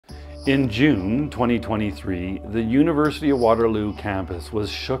In June 2023, the University of Waterloo campus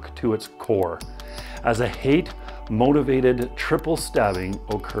was shook to its core as a hate-motivated triple stabbing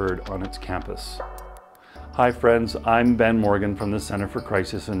occurred on its campus. Hi friends, I'm Ben Morgan from the Center for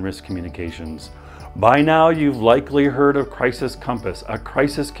Crisis and Risk Communications. By now you've likely heard of Crisis Compass, a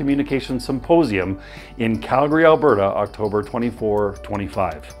crisis communication symposium in Calgary, Alberta, October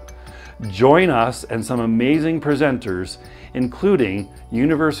 24-25. Join us and some amazing presenters, including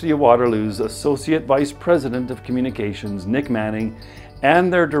University of Waterloo's Associate Vice President of Communications, Nick Manning,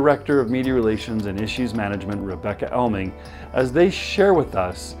 and their Director of Media Relations and Issues Management, Rebecca Elming, as they share with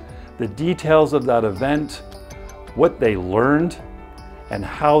us the details of that event, what they learned, and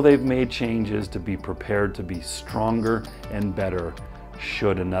how they've made changes to be prepared to be stronger and better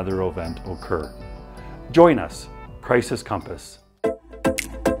should another event occur. Join us, Crisis Compass.